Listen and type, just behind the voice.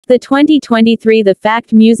The 2023 The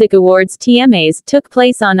Fact Music Awards TMAs took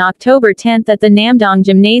place on October 10 at the Namdong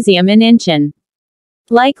Gymnasium in Incheon.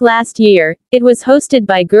 Like last year, it was hosted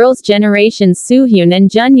by Girls' Generation's Seohyun and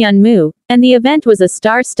Hyun, and the event was a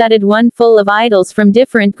star-studded one full of idols from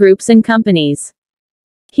different groups and companies.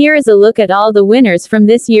 Here is a look at all the winners from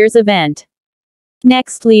this year's event.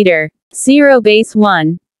 Next leader, Zero Base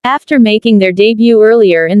 1. After making their debut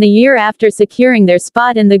earlier in the year after securing their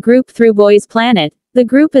spot in the group through Boys Planet, the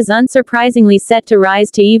group is unsurprisingly set to rise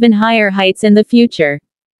to even higher heights in the future.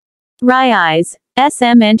 RIIZE,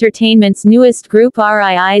 SM Entertainment's newest group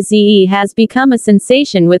RIIZE has become a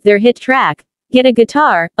sensation with their hit track, Get a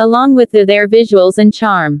Guitar, along with their visuals and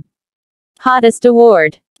charm. Hottest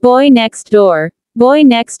award, Boy Next Door. Boy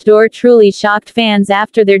Next Door truly shocked fans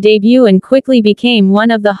after their debut and quickly became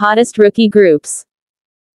one of the hottest rookie groups.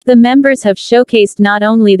 The members have showcased not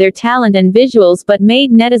only their talent and visuals but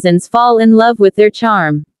made netizens fall in love with their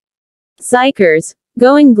charm. Zykers,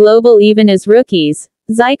 going global even as rookies,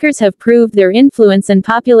 Zykers have proved their influence and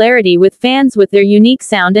popularity with fans with their unique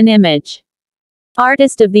sound and image.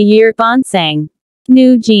 Artist of the Year Bonsang.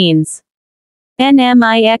 New Jeans.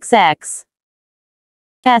 NMIXX.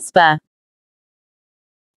 aespa.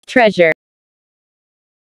 Treasure.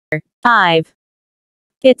 IVE.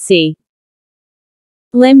 itzy.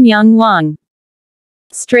 Lim Young Wang.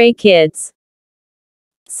 Stray Kids.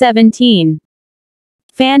 17.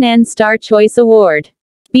 Fan and Star Choice Award.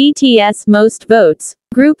 BTS Most Votes,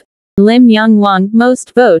 Group. Lim Young Wang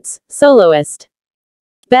Most Votes, Soloist.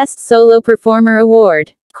 Best Solo Performer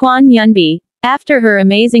Award. Kwon Yunbi. After her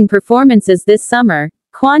amazing performances this summer,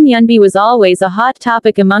 Kwon Yunbi was always a hot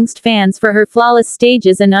topic amongst fans for her flawless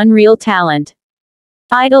stages and unreal talent.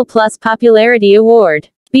 Idol Plus Popularity Award.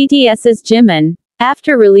 BTS's Jimin.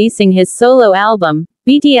 After releasing his solo album,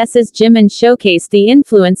 BTS's Jimin showcased the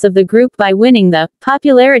influence of the group by winning the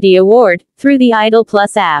Popularity Award through the Idol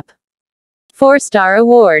Plus app. 4-Star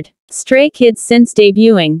Award. Stray Kids. Since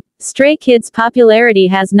debuting, Stray Kids' popularity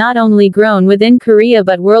has not only grown within Korea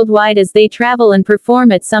but worldwide as they travel and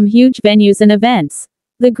perform at some huge venues and events.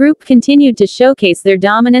 The group continued to showcase their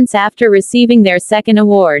dominance after receiving their second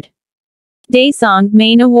award. Daesong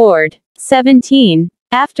Main Award. 17.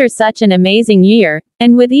 After such an amazing year,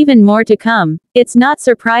 and with even more to come, it's not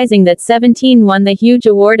surprising that 17 won the huge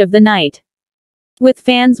award of the night. With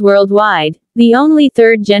fans worldwide, the only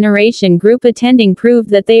third-generation group attending proved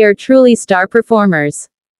that they are truly star performers.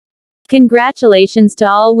 Congratulations to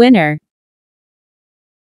all winner.